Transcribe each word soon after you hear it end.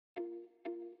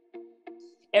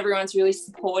Everyone's really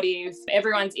supportive.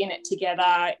 Everyone's in it together.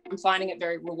 I'm finding it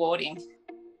very rewarding.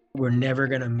 We're never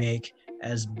going to make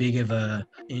as big of an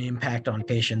impact on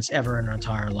patients ever in our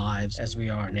entire lives as we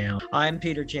are now. I'm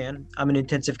Peter Chan. I'm an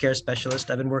intensive care specialist.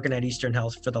 I've been working at Eastern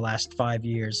Health for the last 5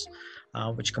 years,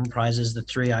 which comprises the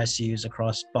 3 ICUs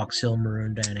across Box Hill,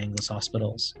 Maroondah, and Angus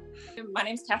hospitals. My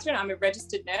name's Catherine. I'm a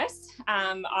registered nurse.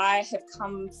 I have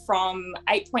come from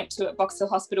 8.2 at Box Hill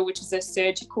Hospital, which is a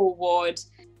surgical ward.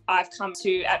 I've come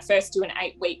to, at first, do an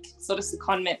 8-week sort of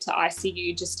secondment to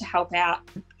ICU just to help out.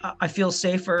 I feel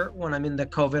safer when I'm in the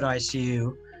COVID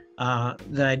ICU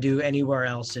than I do anywhere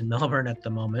else in Melbourne at the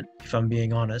moment, if I'm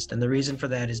being honest. And the reason for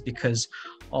that is because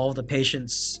all the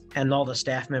patients and all the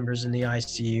staff members in the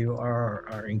ICU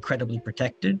are incredibly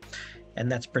protected. And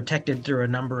that's protected through a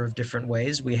number of different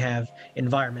ways. We have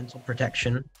environmental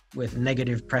protection with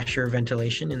negative pressure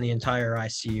ventilation in the entire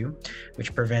ICU,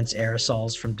 which prevents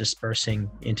aerosols from dispersing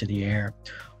into the air.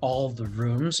 All of the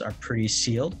rooms are pretty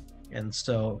sealed. And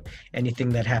so anything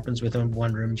that happens within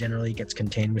one room generally gets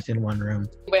contained within one room.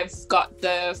 We've got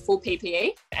the full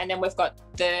PPE, and then we've got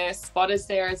the spotters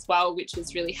there as well, which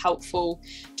is really helpful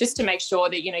just to make sure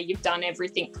that, you've done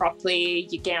everything properly,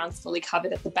 your gown's fully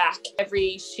covered at the back.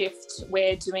 Every shift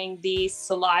we're doing the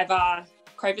saliva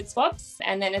COVID swabs,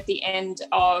 and then at the end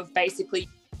of basically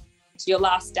your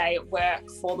last day at work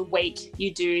for the week,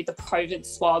 you do the COVID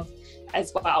swab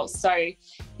as well. So,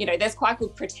 there's quite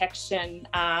good protection,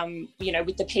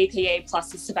 with the PPE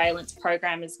plus the surveillance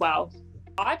program as well.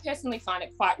 I personally find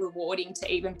it quite rewarding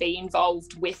to even be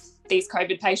involved with these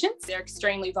COVID patients. They're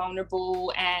extremely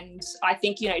vulnerable, and I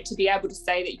think, to be able to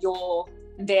say that you're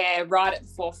there right at the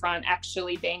forefront,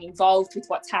 actually being involved with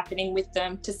what's happening with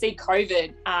them, to see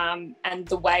COVID and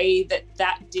the way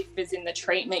that differs in the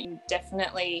treatment,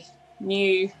 definitely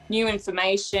new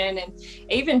information, and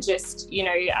even just,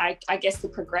 I guess the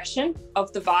progression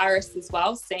of the virus as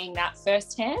well, seeing that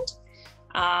firsthand,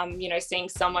 seeing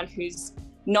someone who's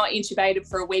not intubated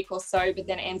for a week or so, but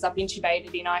then ends up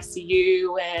intubated in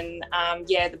ICU, and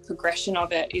the progression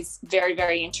of it is very,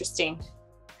 very interesting.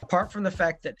 Apart from the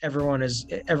fact that everyone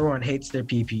hates their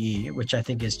PPE, which I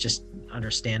think is just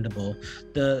understandable,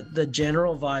 the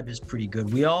general vibe is pretty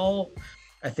good. We all,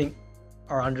 I think,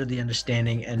 are under the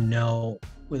understanding and know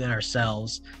within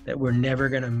ourselves that we're never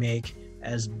going to make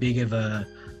as big of an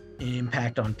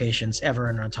impact on patients ever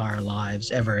in our entire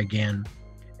lives, ever again,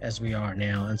 as we are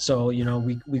now. And so,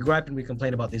 we gripe and we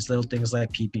complain about these little things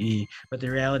like PPE, but the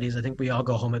reality is I think we all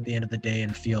go home at the end of the day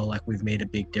and feel like we've made a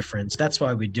big difference. That's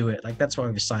why we do it. That's why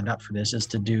we signed up for this, is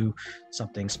to do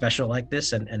something special like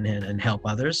this and help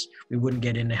others. We wouldn't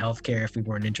get into healthcare if we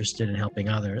weren't interested in helping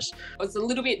others. I was a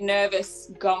little bit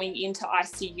nervous going into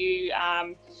ICU,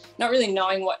 not really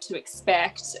knowing what to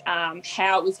expect,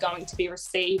 how it was going to be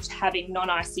received, having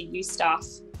non-ICU staff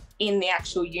in the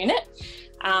actual unit.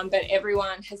 But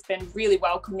everyone has been really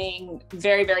welcoming,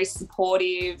 very, very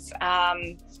supportive.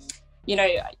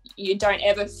 You don't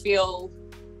ever feel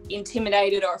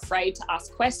intimidated or afraid to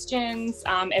ask questions.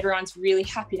 Everyone's really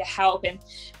happy to help. And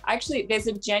actually, there's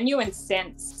a genuine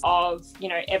sense of,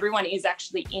 everyone is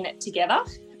actually in it together.